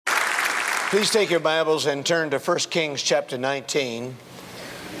Please take your Bibles and turn to 1 Kings chapter 19.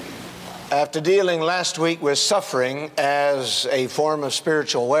 After dealing last week with suffering as a form of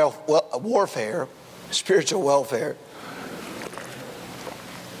spiritual warfare,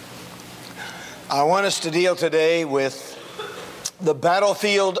 I want us to deal today with the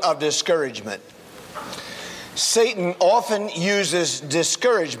battlefield of discouragement. Satan often uses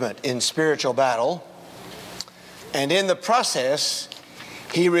discouragement in spiritual battle, and in the process,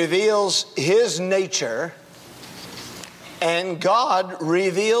 he reveals his nature, and God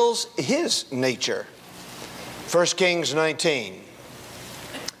reveals his nature. 1 Kings 19.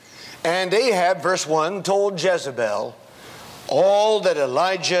 And Ahab, verse 1, told Jezebel all that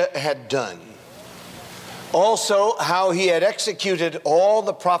Elijah had done. Also, how he had executed all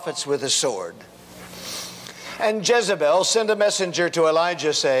the prophets with a sword. And Jezebel sent a messenger to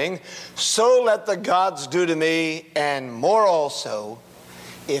Elijah, saying, "So let the gods do to me, and more also,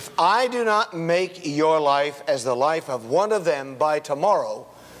 if I do not make your life as the life of one of them by tomorrow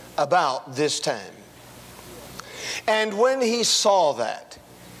about this time." And when he saw that,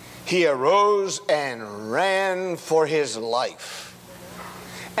 he arose and ran for his life,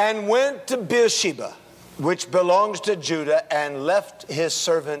 and went to Beersheba, which belongs to Judah, and left his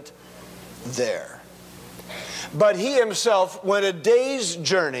servant there. But he himself went a day's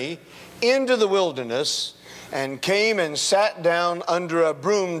journey into the wilderness, and came and sat down under a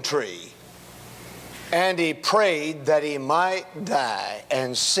broom tree. And he prayed that he might die,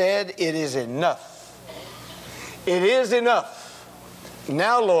 and said, "It is enough. It is enough.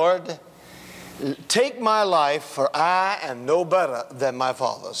 Now, Lord, take my life, for I am no better than my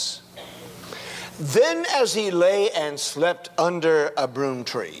fathers." Then as he lay and slept under a broom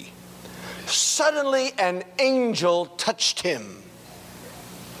tree, suddenly an angel touched him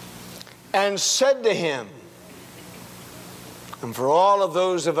and said to him, and for all of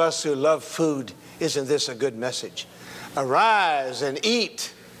those of us who love food, isn't this a good message? "Arise and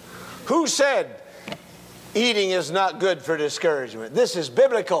eat." Who said eating is not good for discouragement? This is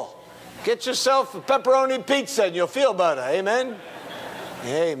biblical. Get yourself a pepperoni pizza and you'll feel better. Amen?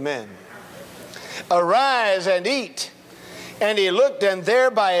 Amen. "Arise and eat." And he looked, and there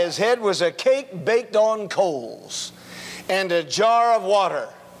by his head was a cake baked on coals, and a jar of water.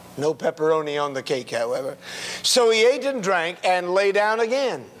 No pepperoni on the cake, however. So he ate and drank and lay down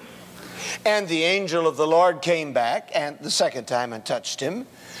again. And the angel of the Lord came back and the second time and touched him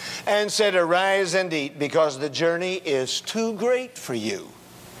and said, "Arise and eat, because the journey is too great for you."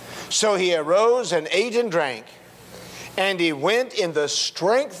 So he arose and ate and drank, and he went in the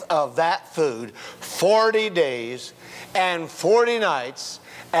strength of that food 40 days and 40 nights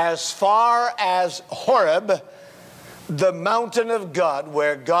as far as Horeb, the mountain of God,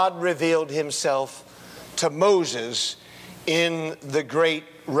 where God revealed himself to Moses in the great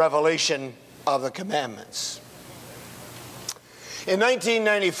revelation of the commandments. In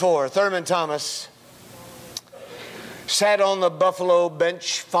 1994, Thurman Thomas sat on the Buffalo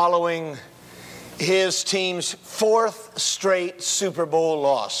bench following his team's fourth straight Super Bowl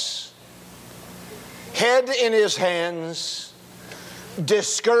loss. Head in his hands,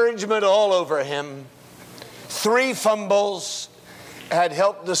 discouragement all over him. 3 fumbles had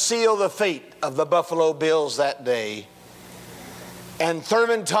helped to seal the fate of the Buffalo Bills that day. And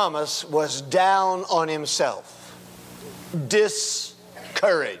Thurman Thomas was down on himself,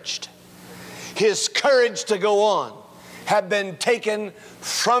 discouraged. His courage to go on had been taken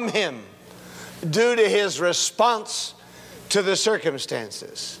from him due to his response to the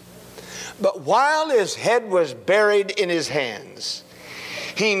circumstances. But while his head was buried in his hands,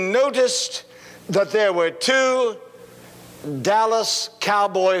 he noticed that there were 2 Dallas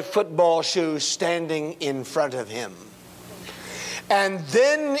Cowboy football shoes standing in front of him. And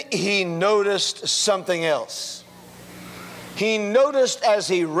then he noticed something else. He noticed, as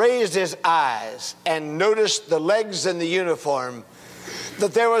he raised his eyes and noticed the legs in the uniform,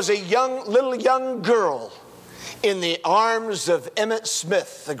 that there was a little young girl in the arms of Emmitt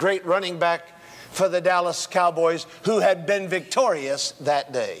Smith, the great running back for the Dallas Cowboys, who had been victorious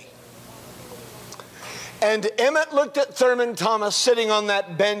that day. And Emmitt looked at Thurman Thomas sitting on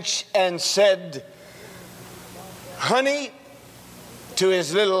that bench and said, "Honey," to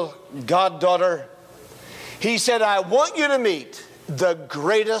his little goddaughter, he said, "I want you to meet the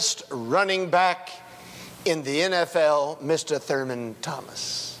greatest running back in the NFL, Mr. Thurman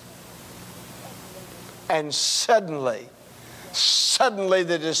Thomas." And suddenly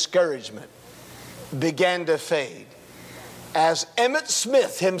the discouragement began to fade, as Emmitt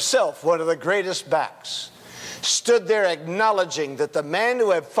Smith himself, one of the greatest backs, stood there acknowledging that the man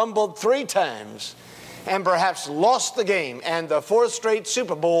who had fumbled 3 times and perhaps lost the game, and the fourth straight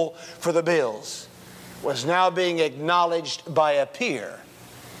Super Bowl for the Bills was now being acknowledged by a peer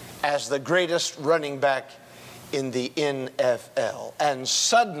as the greatest running back in the NFL. And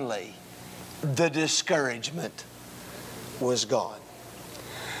suddenly, the discouragement was gone.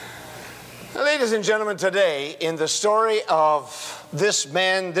 Now, ladies and gentlemen, today, in the story of this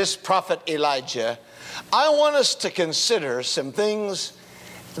man, this prophet Elijah, I want us to consider some things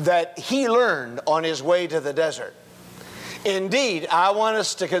that he learned on his way to the desert. Indeed, I want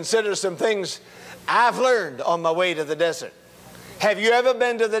us to consider some things I've learned on my way to the desert. Have you ever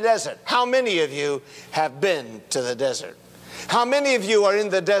been to the desert? How many of you have been to the desert? How many of you are in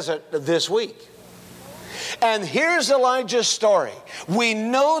the desert this week? And here's Elijah's story. We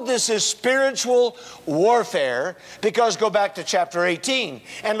know this is spiritual warfare because go back to chapter 18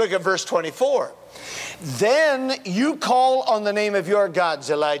 and look at verse 24. Then you call on the name of your gods,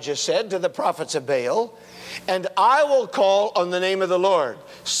 Elijah said to the prophets of Baal, and I will call on the name of the Lord.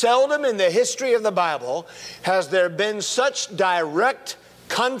 Seldom in the history of the Bible has there been such direct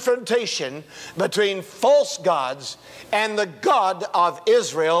confrontation between false gods and the God of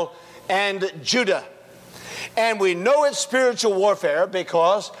Israel and Judah. And we know it's spiritual warfare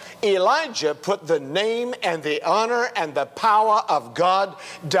because Elijah put the name and the honor and the power of God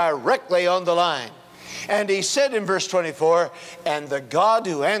directly on the line. And he said in verse 24, and the God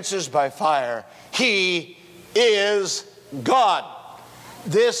who answers by fire, he is God.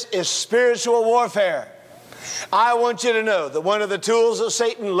 This is spiritual warfare. I want you to know that one of the tools that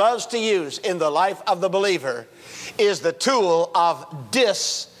Satan loves to use in the life of the believer is the tool of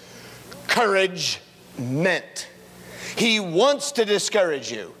discouragement. He wants to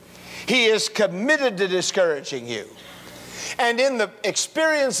discourage you. He is committed to discouraging you. And in the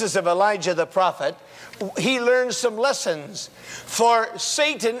experiences of Elijah the prophet, he learns some lessons. For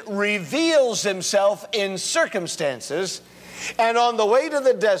Satan reveals himself in circumstances. And on the way to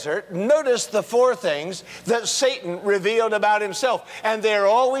the desert, notice the four things that Satan revealed about himself. And they're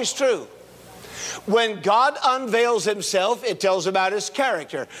always true. When God unveils himself, it tells about his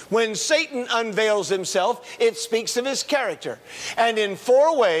character. When Satan unveils himself, it speaks of his character. And in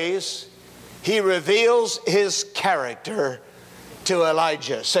four ways, he reveals his character to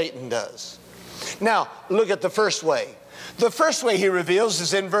Elijah. Satan does. Now, look at the first way. The first way he reveals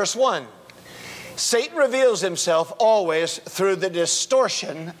is in verse 1. Satan reveals himself always through the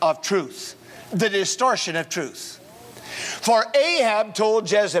distortion of truth. The distortion of truth. For Ahab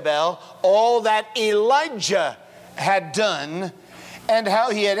told Jezebel all that Elijah had done and how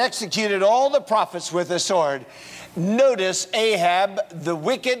he had executed all the prophets with the sword. Notice Ahab, the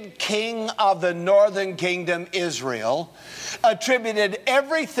wicked king of the northern kingdom, Israel, attributed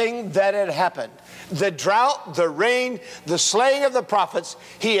everything that had happened, the drought, the rain, the slaying of the prophets,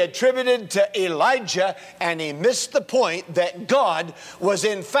 he attributed to Elijah, and he missed the point that God was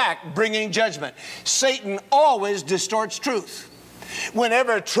in fact bringing judgment. Satan always distorts truth.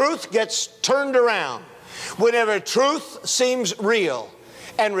 Whenever truth gets turned around, whenever truth seems real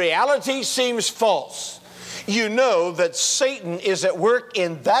and reality seems false, you know that Satan is at work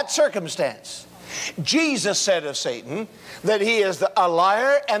in that circumstance. Jesus said of Satan that he is a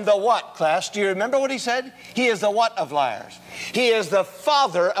liar and the what, class? Do you remember what he said? He is the what of liars? He is the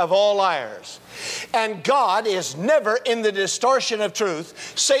father of all liars. And God is never in the distortion of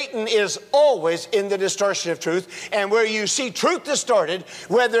truth. Satan is always in the distortion of truth. And where you see truth distorted,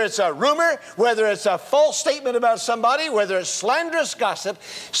 whether it's a rumor, whether it's a false statement about somebody, whether it's slanderous gossip,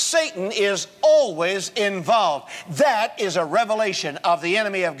 Satan is always involved. That is a revelation of the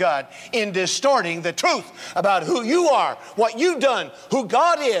enemy of God in distorting the truth about who you are, what you've done, who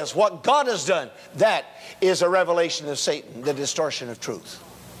God is, what God has done. That is a revelation of Satan, the distortion of truth.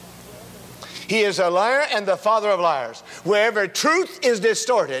 He is a liar and the father of liars. Wherever truth is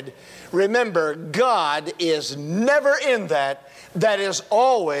distorted, remember, God is never in that. That is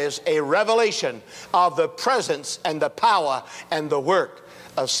always a revelation of the presence and the power and the work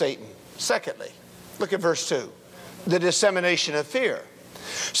of Satan. Secondly, look at verse 2, the dissemination of fear.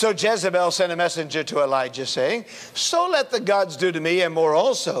 So Jezebel sent a messenger to Elijah saying, so let the gods do to me and more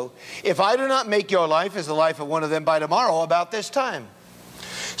also, if I do not make your life as the life of one of them by tomorrow about this time.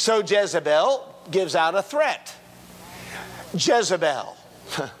 So Jezebel gives out a threat. Jezebel.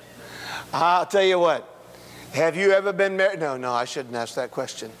 I'll tell you what. Have you ever been married? No, I shouldn't ask that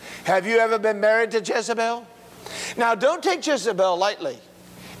question. Have you ever been married to Jezebel? Now, don't take Jezebel lightly.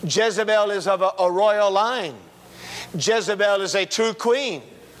 Jezebel is of a royal line. Jezebel is a true queen.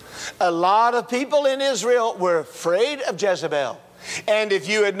 A lot of people in Israel were afraid of Jezebel. And if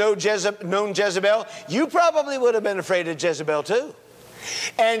you had known Jezebel, you probably would have been afraid of Jezebel too.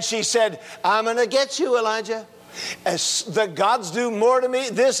 And she said, I'm going to get you, Elijah. As the gods do more to me,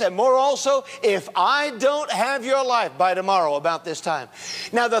 this and more also, if I don't have your life by tomorrow about this time.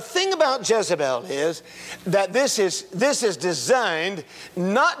 Now, the thing about Jezebel is that this is designed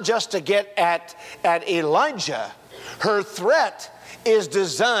not just to get at Elijah. Her threat is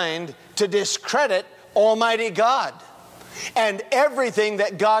designed to discredit Almighty God and everything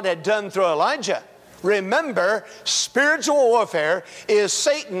that God had done through Elijah. Remember, spiritual warfare is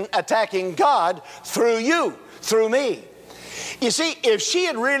Satan attacking God through you, through me. You see, if she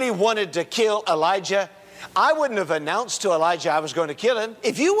had really wanted to kill Elijah, I wouldn't have announced to Elijah I was going to kill him.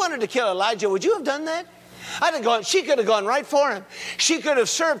 If you wanted to kill Elijah, would you have done that? She could have gone right for him. She could have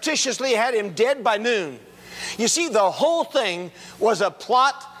surreptitiously had him dead by noon. You see, the whole thing was a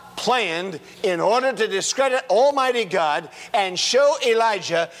plot planned in order to discredit Almighty God and show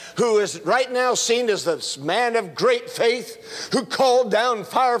Elijah, who is right now seen as this man of great faith who called down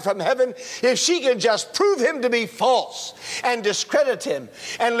fire from heaven, if she can just prove him to be false and discredit him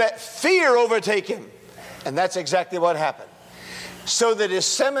and let fear overtake him. And that's exactly what happened. So the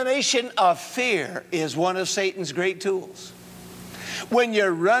dissemination of fear is one of Satan's great tools. When you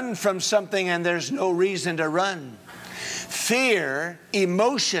run from something and there's no reason to run. Fear,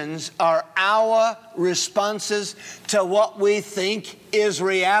 emotions are our responses to what we think is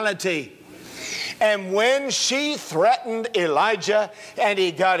reality. And when she threatened Elijah and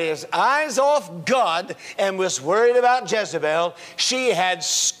he got his eyes off God and was worried about Jezebel, she had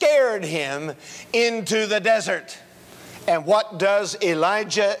scared him into the desert. And what does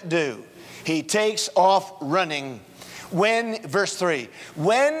Elijah do? He takes off running. Verse 3,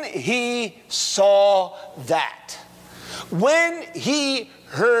 when he saw that, when he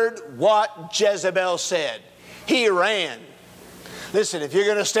heard what Jezebel said, he ran. Listen, if you're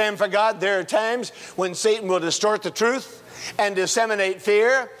going to stand for God, there are times when Satan will distort the truth and disseminate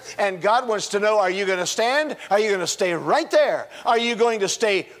fear. And God wants to know, are you going to stand? Are you going to stay right there? Are you going to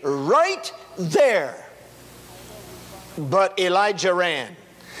stay right there? But Elijah ran.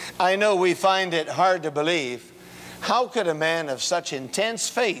 I know we find it hard to believe. How could a man of such intense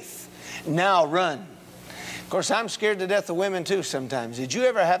faith now run? Of course, I'm scared to death of women too sometimes. Did you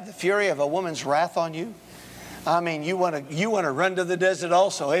ever have the fury of a woman's wrath on you? I mean, you want to run to the desert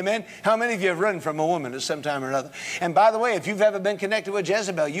also, amen? How many of you have run from a woman at some time or another? And by the way, if you've ever been connected with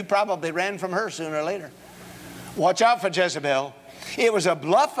Jezebel, you probably ran from her sooner or later. Watch out for Jezebel. It was a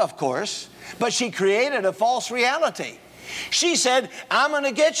bluff, of course, but she created a false reality. She said, I'm going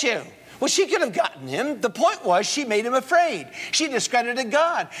to get you. Well, she could have gotten him. The point was she made him afraid. She discredited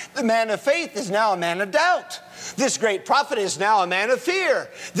God. The man of faith is now a man of doubt. This great prophet is now a man of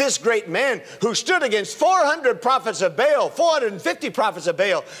fear. This great man who stood against 400 prophets of Baal, 450 prophets of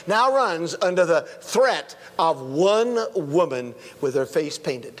Baal, now runs under the threat of one woman with her face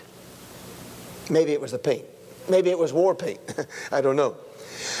painted. Maybe it was the paint. Maybe it was war paint. I don't know.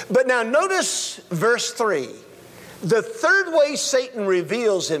 But now notice verse 3. The third way Satan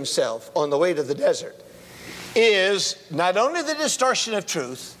reveals himself on the way to the desert is not only the distortion of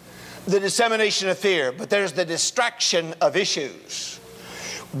truth, the dissemination of fear, but there's the distraction of issues.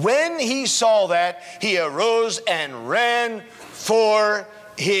 When he saw that, he arose and ran for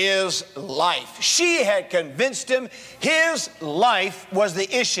his life. She had convinced him his life was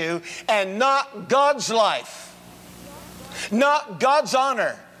the issue and not God's life, not God's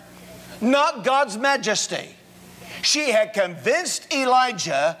honor, not God's majesty. She had convinced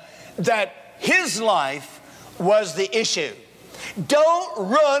Elijah that his life was the issue. Don't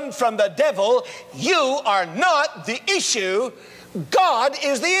run from the devil. You are not the issue. God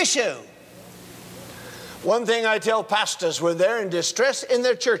is the issue. One thing I tell pastors when they're in distress in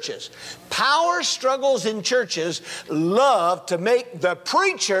their churches, power struggles in churches love to make the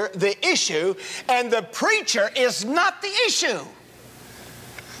preacher the issue, and the preacher is not the issue.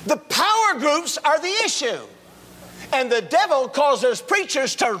 The power groups are the issue. And the devil causes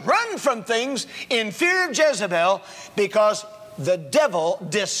preachers to run from things in fear of Jezebel because the devil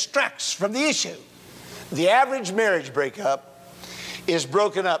distracts from the issue. The average marriage breakup is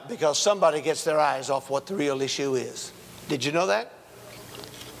broken up because somebody gets their eyes off what the real issue is. Did you know that?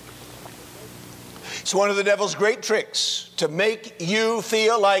 It's one of the devil's great tricks to make you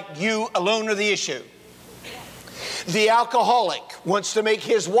feel like you alone are the issue. The alcoholic wants to make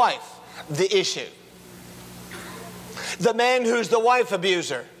his wife the issue. The man who's the wife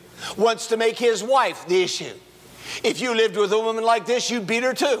abuser wants to make his wife the issue. If you lived with a woman like this, you'd beat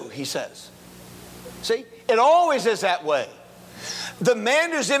her too, he says. See, it always is that way. The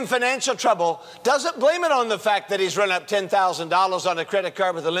man who's in financial trouble doesn't blame it on the fact that he's run up $10,000 on a credit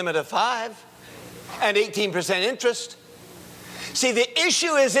card with a limit of 5 and 18% interest. See, the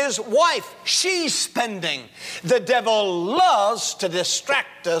issue is his wife. She's spending. The devil loves to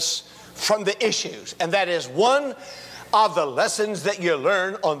distract us from the issues. And that is one of the lessons that you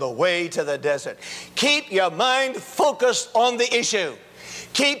learn on the way to the desert. Keep your mind focused on the issue.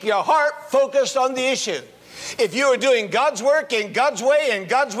 Keep your heart focused on the issue. If you are doing God's work in God's way, in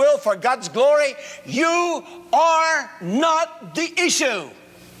God's will, for God's glory, you are not the issue.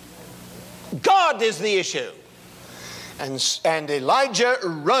 God is the issue. And Elijah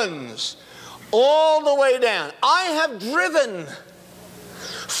runs all the way down. I have driven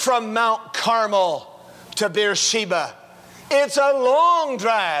from Mount Carmel to Beersheba. It's a long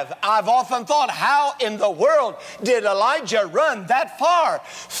drive. I've often thought, how in the world did Elijah run that far?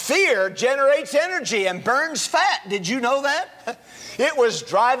 Fear generates energy and burns fat. Did you know that? It was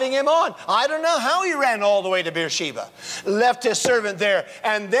driving him on. I don't know how he ran all the way to Beersheba, left his servant there,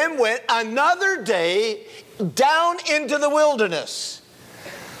 and then went another day down into the wilderness.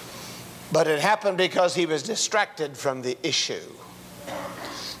 But it happened because he was distracted from the issue.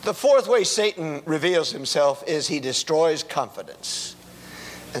 The fourth way Satan reveals himself is he destroys confidence.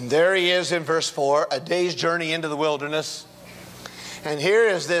 And there he is in verse 4, a day's journey into the wilderness. And here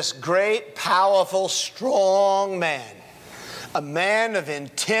is this great, powerful, strong man, a man of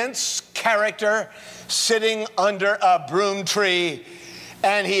intense character, sitting under a broom tree.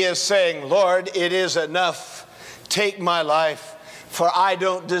 And he is saying, Lord, it is enough. Take my life, for I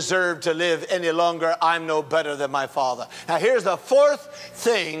don't deserve to live any longer. I'm no better than my father. Now here's the fourth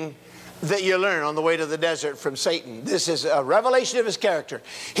thing that you learn on the way to the desert from Satan. This is a revelation of his character.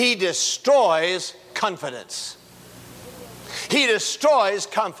 He destroys confidence. He destroys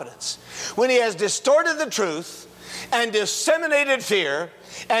confidence. When he has distorted the truth and disseminated fear,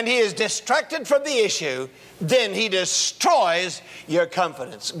 and he is distracted from the issue, then he destroys your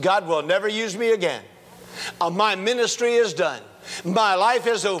confidence. God will never use me again. My ministry is done. My life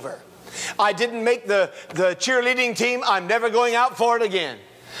is over. I didn't make the cheerleading team. I'm never going out for it again.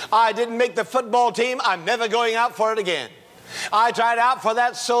 I didn't make the football team. I'm never going out for it again. I tried out for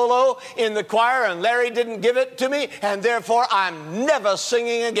that solo in the choir and Larry didn't give it to me, and therefore I'm never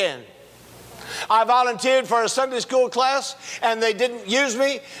singing again. I volunteered for a Sunday school class and they didn't use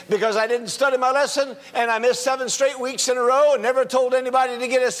me because I didn't study my lesson, and I missed 7 straight weeks in a row and never told anybody to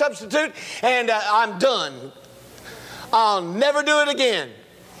get a substitute, and I'm done. I'll never do it again.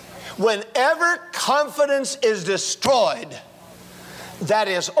 Whenever confidence is destroyed, that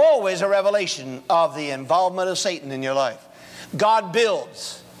is always a revelation of the involvement of Satan in your life. God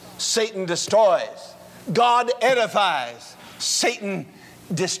builds, Satan destroys. God edifies, Satan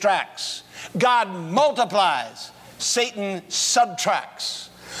distracts. God multiplies, Satan subtracts.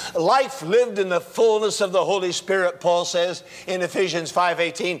 Life lived in the fullness of the Holy Spirit, Paul says in Ephesians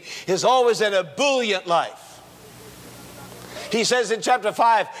 5:18, is always an ebullient life. He says in chapter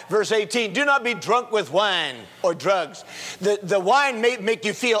 5, verse 18, do not be drunk with wine or drugs. The wine may make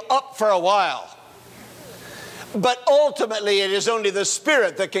you feel up for a while, but ultimately it is only the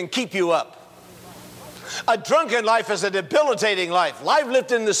Spirit that can keep you up. A drunken life is a debilitating life. Life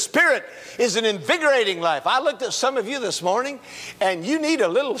lived in the Spirit is an invigorating life. I looked at some of you this morning, and you need a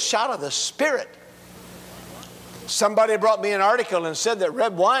little shot of the Spirit. Somebody brought me an article and said that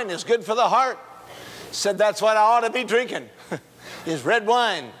red wine is good for the heart. Said that's what I ought to be drinking, is red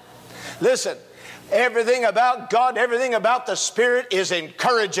wine. Listen, everything about God, everything about the Spirit is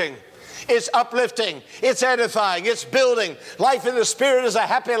encouraging. It's uplifting. It's edifying. It's building. Life in the Spirit is a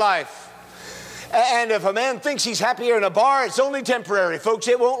happy life. And if a man thinks he's happier in a bar, it's only temporary, folks.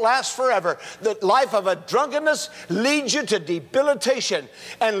 It won't last forever. The life of a drunkenness leads you to debilitation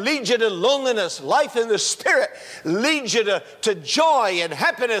and leads you to loneliness. Life in the Spirit leads you to joy and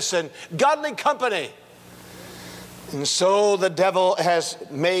happiness and godly company. And so the devil has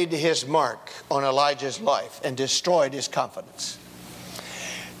made his mark on Elijah's life and destroyed his confidence.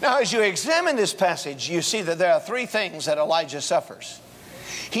 Now, as you examine this passage, you see that there are 3 things that Elijah suffers.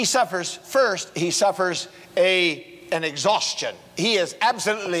 He suffers, first, he suffers an exhaustion. He is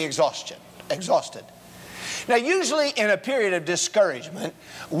absolutely exhausted. Now, usually in a period of discouragement,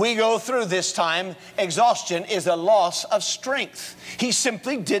 we go through this time. Exhaustion is a loss of strength. He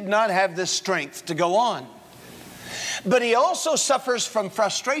simply did not have the strength to go on. But he also suffers from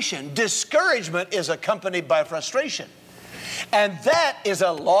frustration. Discouragement is accompanied by frustration. And that is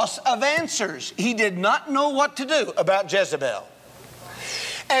a loss of answers. He did not know what to do about Jezebel.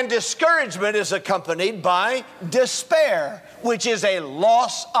 And discouragement is accompanied by despair, which is a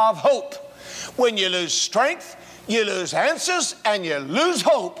loss of hope. When you lose strength, you lose answers, and you lose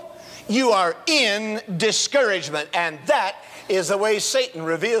hope, you are in discouragement. And that is the way Satan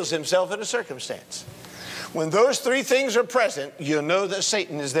reveals himself in a circumstance. When those three things are present, you'll know that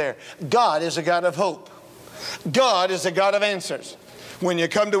Satan is there. God is a God of hope. God is a God of answers. When you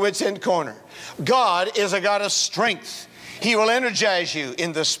come to wit's end corner, God is a God of strength. He will energize you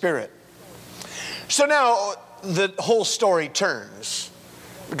in the Spirit. So now the whole story turns,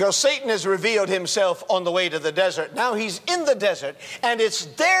 because Satan has revealed himself on the way to the desert. Now he's in the desert, and it's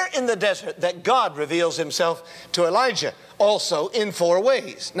there in the desert that God reveals himself to Elijah, also in 4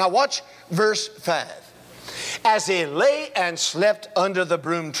 ways. Now watch verse 5. As he lay and slept under the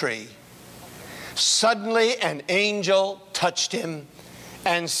broom tree, suddenly an angel touched him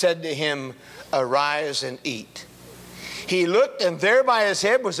and said to him, "Arise and eat." He looked, and there by his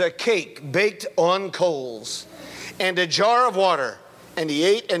head was a cake baked on coals and a jar of water. And he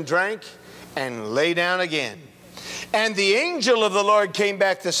ate and drank and lay down again. And the angel of the Lord came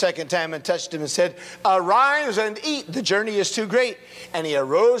back the second time and touched him and said, "Arise and eat. The journey is too great." And he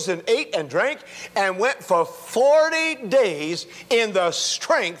arose and ate and drank and went for 40 days in the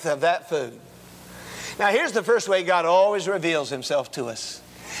strength of that food. Now here's the first way God always reveals himself to us.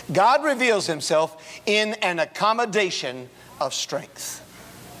 God reveals himself in an accommodation of strength.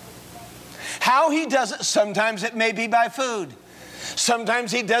 How he does it, sometimes it may be by food.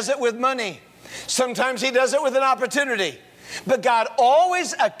 Sometimes he does it with money. Sometimes he does it with an opportunity. But God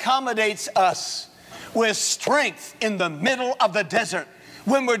always accommodates us with strength in the middle of the desert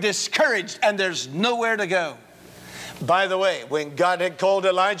when we're discouraged and there's nowhere to go. By the way, when God had called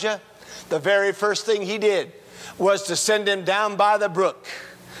Elijah, the very first thing he did was to send him down by the brook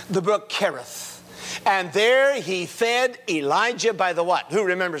Kerith. And there he fed Elijah by the what? Who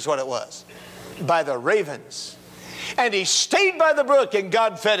remembers what it was? By the ravens. And he stayed by the brook, and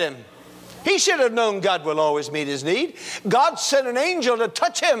God fed him. He should have known God will always meet his need. God sent an angel to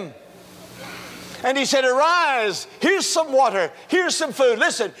touch him. And he said, "Arise, here's some water, here's some food."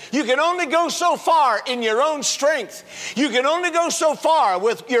 Listen, you can only go so far in your own strength. You can only go so far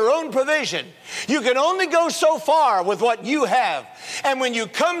with your own provision. You can only go so far with what you have. And when you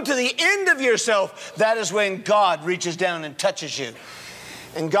come to the end of yourself, that is when God reaches down and touches you.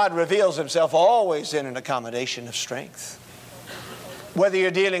 And God reveals himself always in an accommodation of strength. Whether you're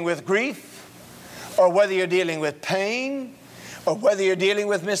dealing with grief, or whether you're dealing with pain, or whether you're dealing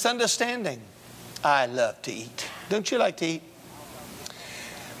with misunderstanding. I love to eat. Don't you like to eat?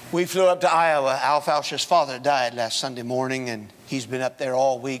 We flew up to Iowa. Al Fauscher's father died last Sunday morning, and he's been up there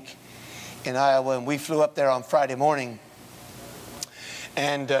all week in Iowa. And we flew up there on Friday morning.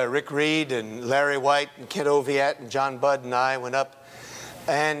 And Rick Reed and Larry White and Kent Oviatt and John Budd and I went up.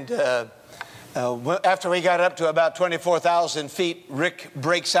 And after we got up to about 24,000 feet, Rick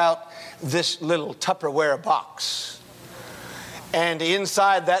breaks out this little Tupperware box. And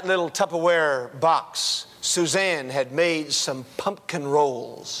inside that little Tupperware box, Suzanne had made some pumpkin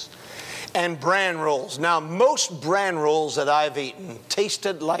rolls and bran rolls. Now, most bran rolls that I've eaten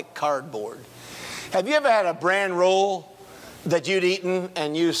tasted like cardboard. Have you ever had a bran roll that you'd eaten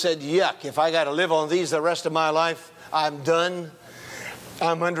and you said, "Yuck, if I got to live on these the rest of my life, I'm done.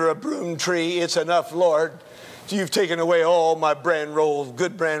 I'm under a broom tree. It's enough, Lord. You've taken away all my bran rolls,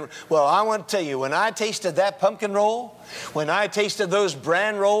 good bran." Well, I want to tell you, when I tasted that pumpkin roll, when I tasted those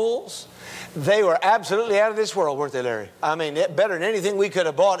bran rolls, they were absolutely out of this world, weren't they, Larry? I mean, better than anything we could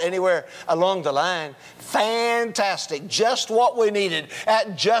have bought anywhere along the line. Fantastic. Just what we needed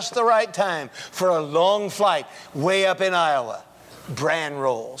at just the right time for a long flight way up in Iowa. Bran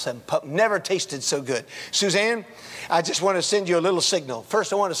rolls and never tasted so good. Suzanne, I just want to send you a little signal.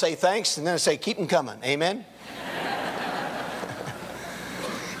 First, I want to say thanks, and then I say keep them coming. Amen?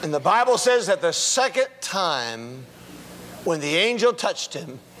 And the Bible says that the second time when the angel touched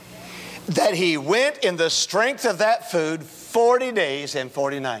him, that he went in the strength of that food 40 days and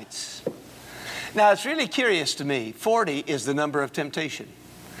 40 nights. Now, it's really curious to me. 40 is the number of temptation.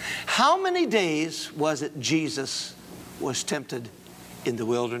 How many days was it Jesus was tempted in the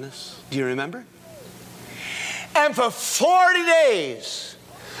wilderness? Do you remember? And for 40 days,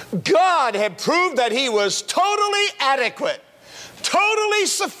 God had proved that he was totally adequate, totally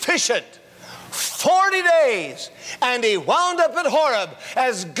sufficient. 40 days. And he wound up at Horeb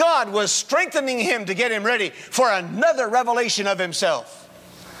as God was strengthening him to get him ready for another revelation of himself.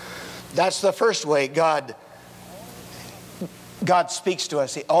 That's the first way God speaks to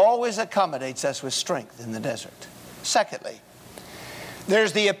us. He always accommodates us with strength in the desert. Secondly,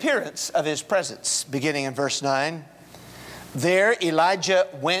 there's the appearance of his presence, beginning in verse 9. There Elijah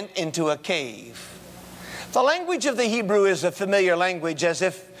went into a cave. The language of the Hebrew is a familiar language, as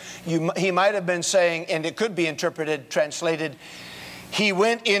if he might have been saying, and it could be translated, he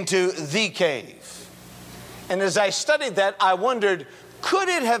went into the cave. And as I studied that, I wondered, could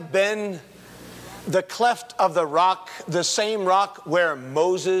it have been the cleft of the rock, the same rock where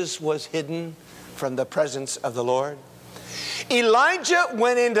Moses was hidden from the presence of the Lord. Elijah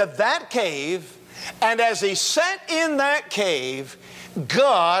went into that cave, and as he sat in that cave,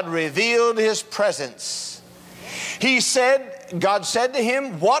 God revealed his presence. God said to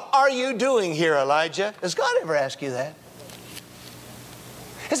him, "What are you doing here, Elijah?" Has God ever asked you that?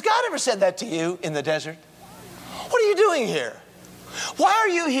 Has God ever said that to you in the desert? What are you doing here? Why are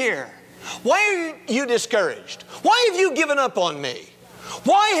you here? Why are you discouraged? Why have you given up on me?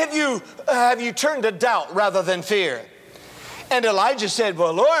 Why have you turned to doubt rather than fear? And Elijah said,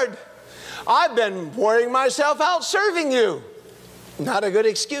 "Well, Lord, I've been wearing myself out serving you." Not a good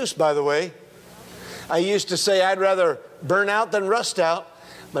excuse, by the way. I used to say I'd rather burn out than rust out.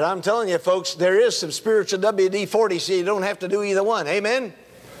 But I'm telling you, folks, there is some spiritual WD-40, so you don't have to do either one. Amen?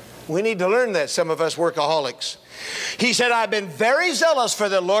 We need to learn that, some of us workaholics. He said, "I've been very zealous for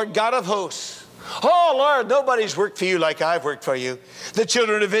the Lord God of hosts." Oh, Lord, nobody's worked for you like I've worked for you. The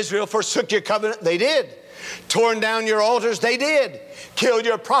children of Israel forsook your covenant. They did. Torn down your altars. They did. Killed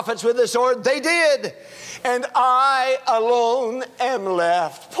your prophets with the sword. They did. And I alone am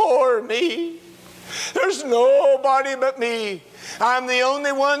left. Poor me. There's nobody but me. I'm the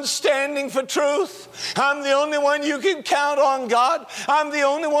only one standing for truth. I'm the only one you can count on, God. I'm the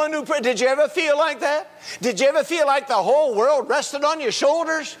only one who... Did you ever feel like that? Did you ever feel like the whole world rested on your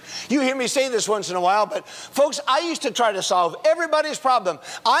shoulders? You hear me say this once in a while, but folks, I used to try to solve everybody's problem.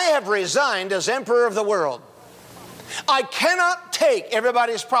 I have resigned as emperor of the world. I cannot take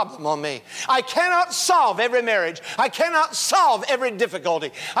everybody's problem on me. I cannot solve every marriage. I cannot solve every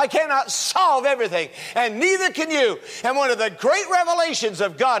difficulty. I cannot solve everything, and neither can you. And one of the great revelations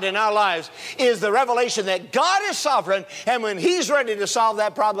of God in our lives is the revelation that God is sovereign, and when He's ready to solve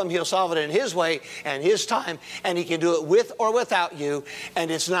that problem, He'll solve it in His way and His time, and He can do it with or without you, and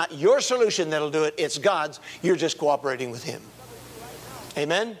it's not your solution that'll do it, it's God's. You're just cooperating with Him.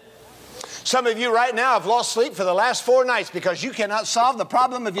 Amen? Some of you right now have lost sleep for the last 4 nights because you cannot solve the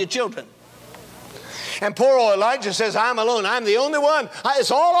problem of your children. And poor old Elijah says, "I'm alone. I'm the only one. It's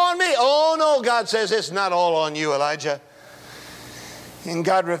all on me." Oh, no, God says, "It's not all on you, Elijah." And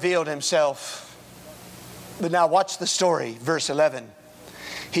God revealed Himself. But now watch the story, verse 11.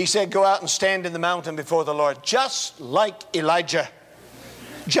 He said, "Go out and stand in the mountain before the Lord," just like Elijah.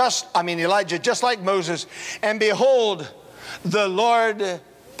 Elijah, just like Moses. "And behold, the Lord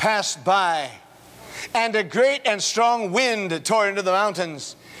passed by, and a great and strong wind tore into the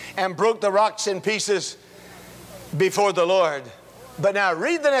mountains and broke the rocks in pieces before the Lord." But now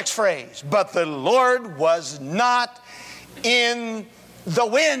read the next phrase. "But the Lord was not in the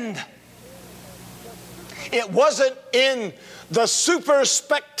wind." It wasn't in the super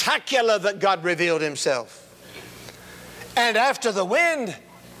spectacular that God revealed Himself. "And after the wind,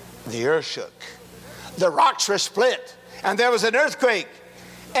 the earth shook. The rocks were split, and there was an earthquake."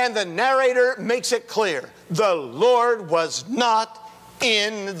 And the narrator makes it clear, the Lord was not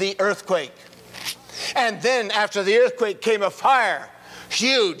in the earthquake. And then after the earthquake came a fire,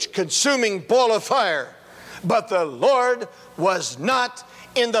 huge, consuming ball of fire. But the Lord was not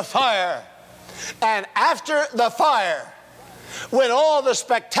in the fire. And after the fire, when all the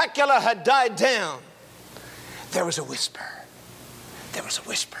spectacular had died down, there was a whisper. There was a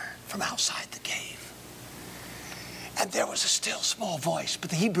whisper from outside the cave. And there was a still small voice, but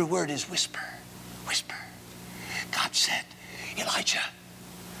the Hebrew word is whisper, whisper. God said, "Elijah,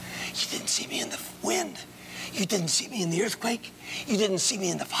 you didn't see me in the wind. You didn't see me in the earthquake. You didn't see me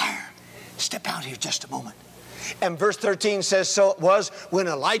in the fire. Step out here just a moment." And verse 13 says, "So it was when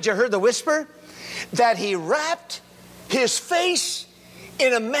Elijah heard the whisper that he wrapped his face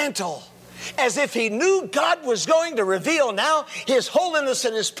in a mantle, as if he knew God was going to reveal now His holiness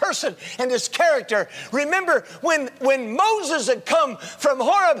and His person and His character." Remember, when Moses had come from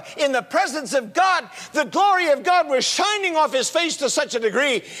Horeb in the presence of God, the glory of God was shining off his face to such a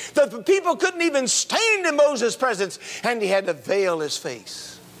degree that the people couldn't even stand in Moses' presence, and he had to veil his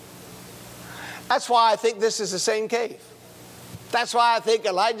face. That's why I think this is the same cave. That's why I think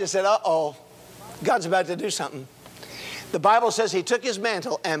Elijah said, "Uh-oh, God's about to do something." The Bible says he took his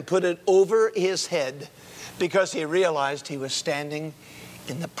mantle and put it over his head because he realized he was standing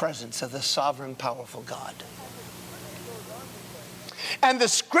in the presence of the sovereign, powerful God. And the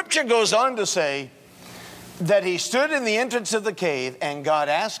scripture goes on to say that he stood in the entrance of the cave, and God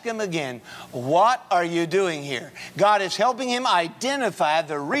asked him again, "What are you doing here?" God is helping him identify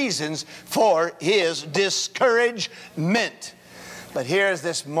the reasons for his discouragement. But here's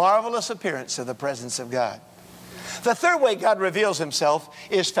this marvelous appearance of the presence of God. The third way God reveals Himself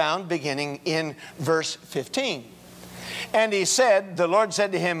is found beginning in verse 15. "And He said," the Lord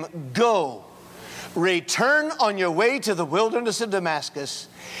said to him, "Go, Return on your way to the wilderness of Damascus,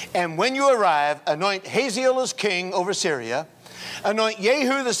 and when you arrive, anoint Hazael as king over Syria, anoint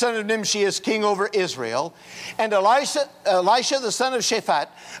Jehu the son of Nimshi as king over Israel, and Elisha the son of Shaphat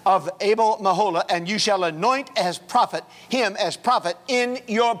of Abel Meholah, and you shall anoint him as prophet in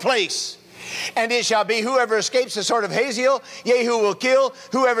your place. And it shall be, whoever escapes the sword of Hazael, Jehu will kill.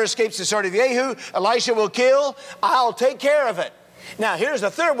 Whoever escapes the sword of Jehu, Elisha will kill. I'll take care of it. Now, here's the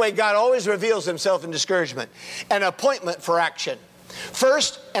third way God always reveals himself in discouragement: an appointment for action.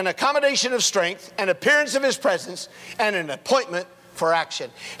 First, an accommodation of strength, an appearance of his presence, and an appointment for action.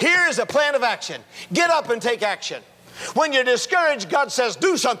 Here is a plan of action. Get up and take action. When you're discouraged, God says,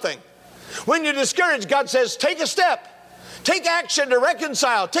 do something. When you're discouraged, God says, take a step. Take action to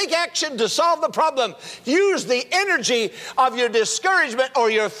reconcile. Take action to solve the problem. Use the energy of your discouragement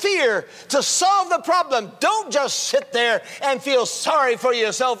or your fear to solve the problem. Don't just sit there and feel sorry for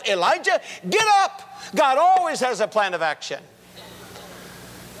yourself, Elijah. Get up. God always has a plan of action.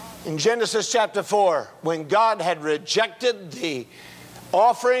 In Genesis chapter 4, when God had rejected the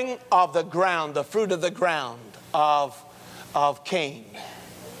offering of the ground, the fruit of the ground of Cain,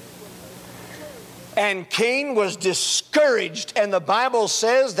 and Cain was discouraged, and the Bible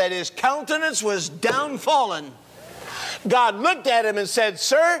says that his countenance was downfallen. God looked at him and said,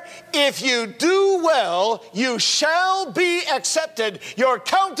 sir, if you do well, you shall be accepted. Your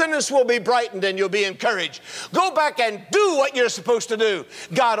countenance will be brightened and you'll be encouraged. Go back and do what you're supposed to do.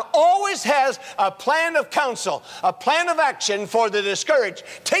 God always has a plan of counsel, a plan of action for the discouraged.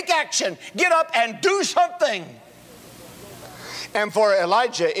 Take action. Get up and do something. And for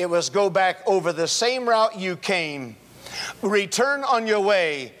Elijah, it was go back over the same route you came. Return on your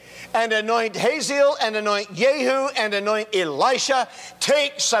way and anoint Hazael and anoint Jehu and anoint Elisha.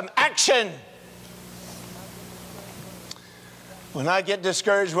 Take some action. When I get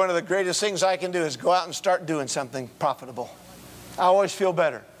discouraged, one of the greatest things I can do is go out and start doing something profitable. I always feel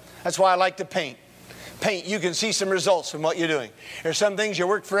better. That's why I like to paint. Paint, you can see some results from what you're doing. There's some things you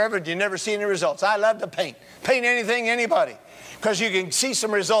work forever and you never see any results. I love to paint. Paint anything, anybody. Because you can see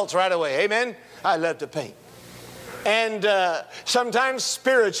some results right away. Amen? I love to paint. And sometimes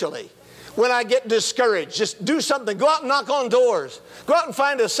spiritually, when I get discouraged, just do something. Go out and knock on doors. Go out and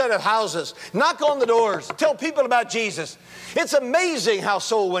find a set of houses. Knock on the doors. Tell people about Jesus. It's amazing how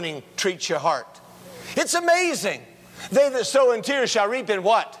soul winning treats your heart. It's amazing. They that sow in tears shall reap in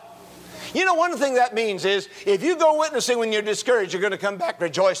what? You know, one thing that means is if you go witnessing when you're discouraged, you're going to come back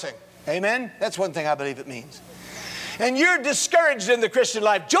rejoicing. Amen? That's one thing I believe it means. And you're discouraged in the Christian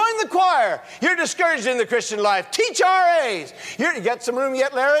life, join the choir. You're discouraged in the Christian life, teach RAs. You got some room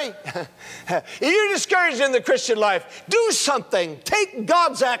yet, Larry? You're discouraged in the Christian life, do something. Take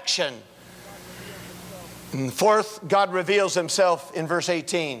God's action. And fourth, God reveals himself in verse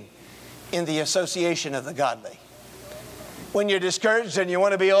 18 in the association of the godly. When you're discouraged and you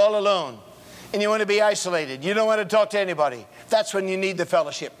want to be all alone and you want to be isolated, you don't want to talk to anybody, that's when you need the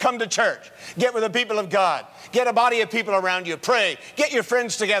fellowship. Come to church. Get with the people of God. Get a body of people around you. Pray. Get your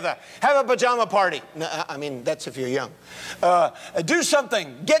friends together. Have a pajama party. No, I mean, that's if you're young. Do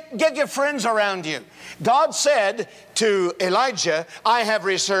something. Get your friends around you. God said to Elijah, I have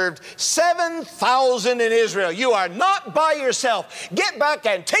reserved 7,000 in Israel. You are not by yourself. Get back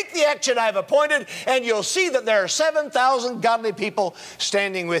and take the action I've appointed, and you'll see that there are 7,000 godly people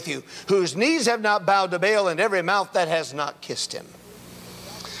standing with you, whose knees have not bowed to Baal, and every mouth that has not kissed him.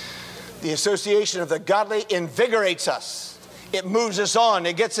 The association of the godly invigorates us. It moves us on.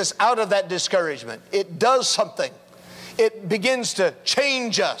 It gets us out of that discouragement. It does something. It begins to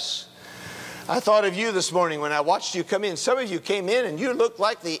change us. I thought of you this morning when I watched you come in. Some of you came in and you looked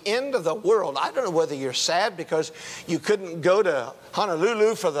like the end of the world. I don't know whether you're sad because you couldn't go to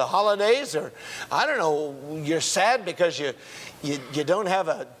Honolulu for the holidays, or I don't know, you're sad because you don't have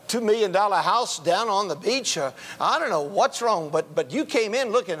a $2 million house down on the beach. Or I don't know what's wrong, but you came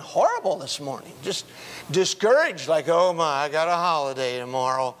in looking horrible this morning. Just discouraged, like, oh my, I got a holiday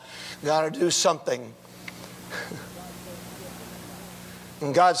tomorrow. Got to do something.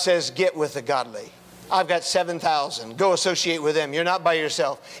 And God says, get with the godly. I've got 7,000. Go associate with them. You're not by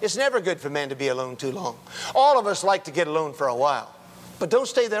yourself. It's never good for man to be alone too long. All of us like to get alone for a while, but don't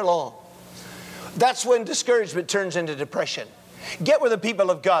stay there long. That's when discouragement turns into depression. Get with the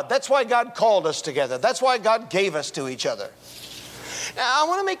people of God. That's why God called us together. That's why God gave us to each other. Now, I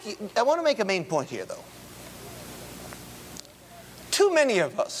want to make a main point here, though. Too many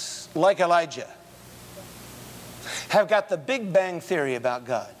of us, like Elijah, have got the Big Bang Theory about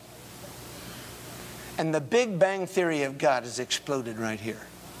God. And the Big Bang Theory of God has exploded right here.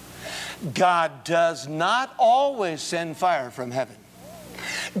 God does not always send fire from heaven.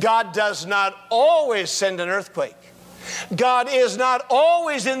 God does not always send an earthquake. God is not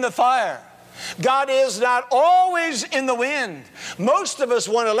always in the fire. God is not always in the wind. Most of us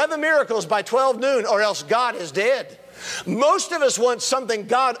want 11 miracles by 12 noon, or else God is dead. Most of us want something.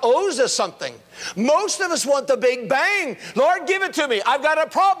 God owes us something. Most of us want the big bang. Lord, give it to me. I've got a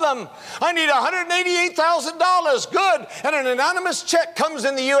problem. I need $188,000. Good. And an anonymous check comes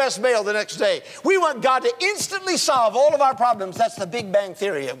in the U.S. mail the next day. We want God to instantly solve all of our problems. That's the big bang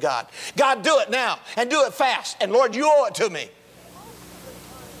theory of God. God, do it now and do it fast. And Lord, you owe it to me.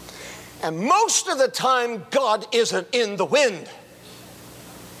 And most of the time, God isn't in the wind.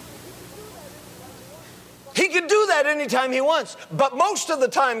 He can do that anytime He wants. But most of the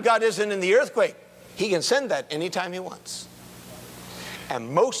time, God isn't in the earthquake. He can send that anytime He wants. And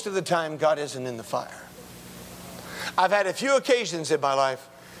most of the time, God isn't in the fire. I've had a few occasions in my life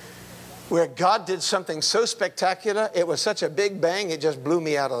where God did something so spectacular, it was such a big bang, it just blew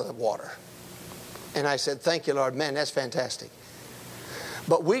me out of the water. And I said, thank you, Lord. Man, that's fantastic.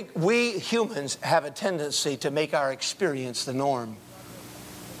 But we humans have a tendency to make our experience the norm.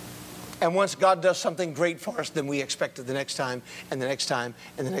 And once God does something great for us, then we expect it the next time, and the next time,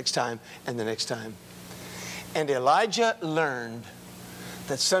 and the next time, and the next time. And Elijah learned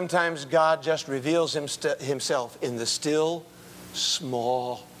that sometimes God just reveals Himself in the still,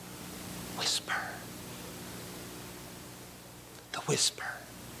 small whisper. The whisper.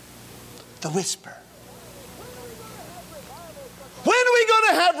 The whisper. When are we going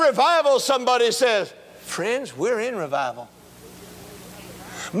to have revival? Somebody says. Friends, we're in revival.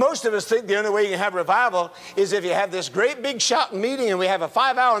 Most of us think the only way you can have revival is if you have this great big shouting meeting and we have a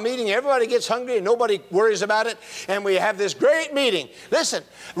 5-hour meeting, everybody gets hungry and nobody worries about it, and we have this great meeting. Listen,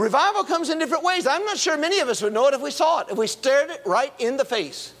 revival comes in different ways. I'm not sure many of us would know it if we saw it, if we stared it right in the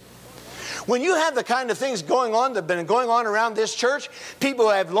face. When you have the kind of things going on that have been going on around this church, people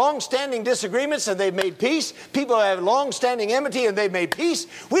who have long-standing disagreements and they've made peace, people who have long-standing enmity and they've made peace,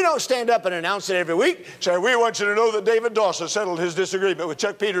 we don't stand up and announce it every week. Say, we want you to know that David Dawson settled his disagreement with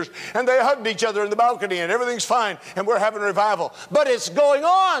Chuck Peters, and they hugged each other in the balcony and everything's fine and we're having revival. But it's going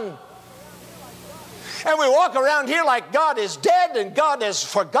on. And we walk around here like God is dead and God has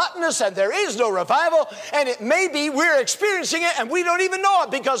forgotten us and there is no revival. And it may be we're experiencing it and we don't even know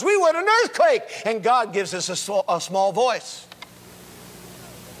it because we want an earthquake. And God gives us a small voice.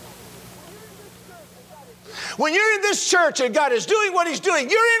 When you're in this church and God is doing what He's doing,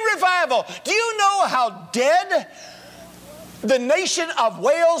 you're in revival. Do you know how dead the nation of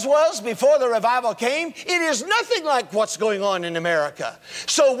Wales was before the revival came? It is nothing like what's going on in America.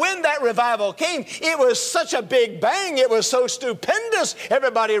 So when that revival came, it was such a big bang. It was so stupendous.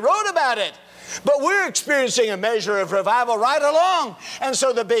 Everybody wrote about it. But we're experiencing a measure of revival right along. And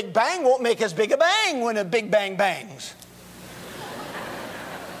so the big bang won't make as big a bang when a big bang bangs.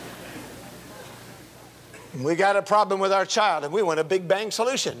 We got a problem with our child and we want a big bang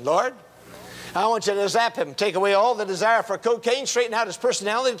solution. Lord, I want you to zap him, take away all the desire for cocaine, straighten out his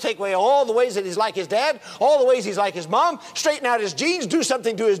personality, take away all the ways that he's like his dad, all the ways he's like his mom, straighten out his genes, do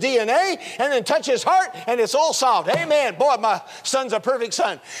something to his DNA, and then touch his heart, and it's all solved. Amen. Boy, my son's a perfect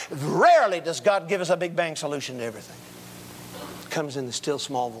son. Rarely does God give us a big bang solution to everything. It comes in the still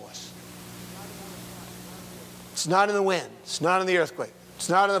small voice. It's not in the wind. It's not in the earthquake. It's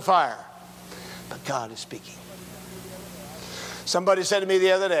not in the fire. But God is speaking. Somebody said to me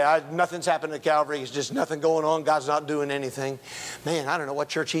the other day, nothing's happened at Calvary. There's just nothing going on. God's not doing anything. Man, I don't know what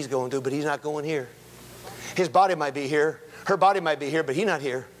church he's going to, but he's not going here. His body might be here. Her body might be here, but he's not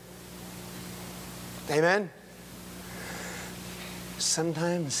here. Amen?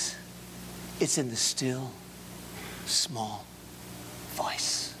 Sometimes it's in the still, small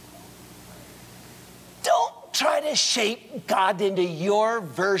voice. Don't try to shape God into your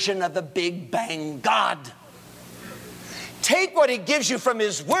version of the Big Bang God. Take what He gives you from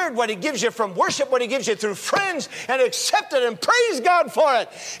His Word, what He gives you from worship, what He gives you through friends, and accept it and praise God for it.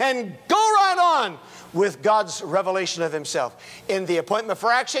 And go right on with God's revelation of Himself. In the appointment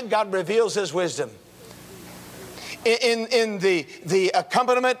for action, God reveals His wisdom. In the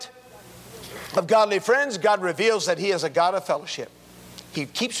accompaniment of godly friends, God reveals that He is a God of fellowship. He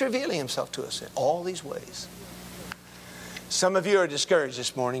keeps revealing Himself to us in all these ways. Some of you are discouraged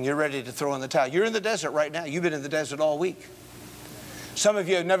this morning. You're ready to throw in the towel. You're in the desert right now. You've been in the desert all week. Some of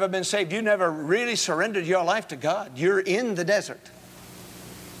you have never been saved. You never really surrendered your life to God. You're in the desert.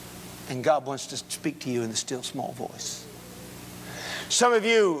 And God wants to speak to you in the still small voice. Some of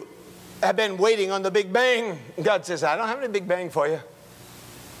you have been waiting on the big bang. God says, I don't have any big bang for you.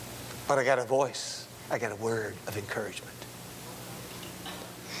 But I got a voice. I got a word of encouragement.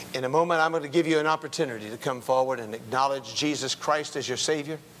 In a moment, I'm going to give you an opportunity to come forward and acknowledge Jesus Christ as your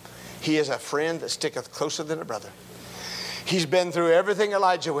Savior. He is a friend that sticketh closer than a brother. He's been through everything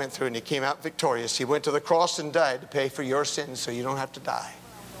Elijah went through, and he came out victorious. He went to the cross and died to pay for your sins so you don't have to die.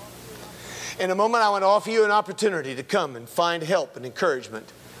 In a moment, I want to offer you an opportunity to come and find help and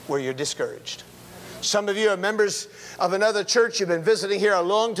encouragement where you're discouraged. Some of you are members of another church. You've been visiting here a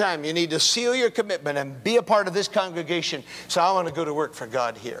long time. You need to seal your commitment and be a part of this congregation. So I want to go to work for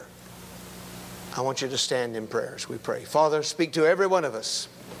God here. I want you to stand in prayer as we pray. Father, speak to every one of us.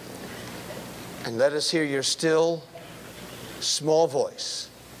 And let us hear your still, small voice.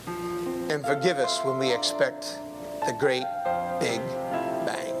 And forgive us when we expect the great, big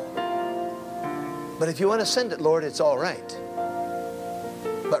bang. But if you want to send it, Lord, it's all right.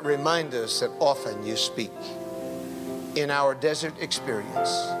 But remind us that often you speak in our desert experience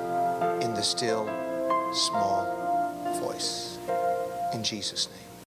in the still, small voice. In Jesus' name.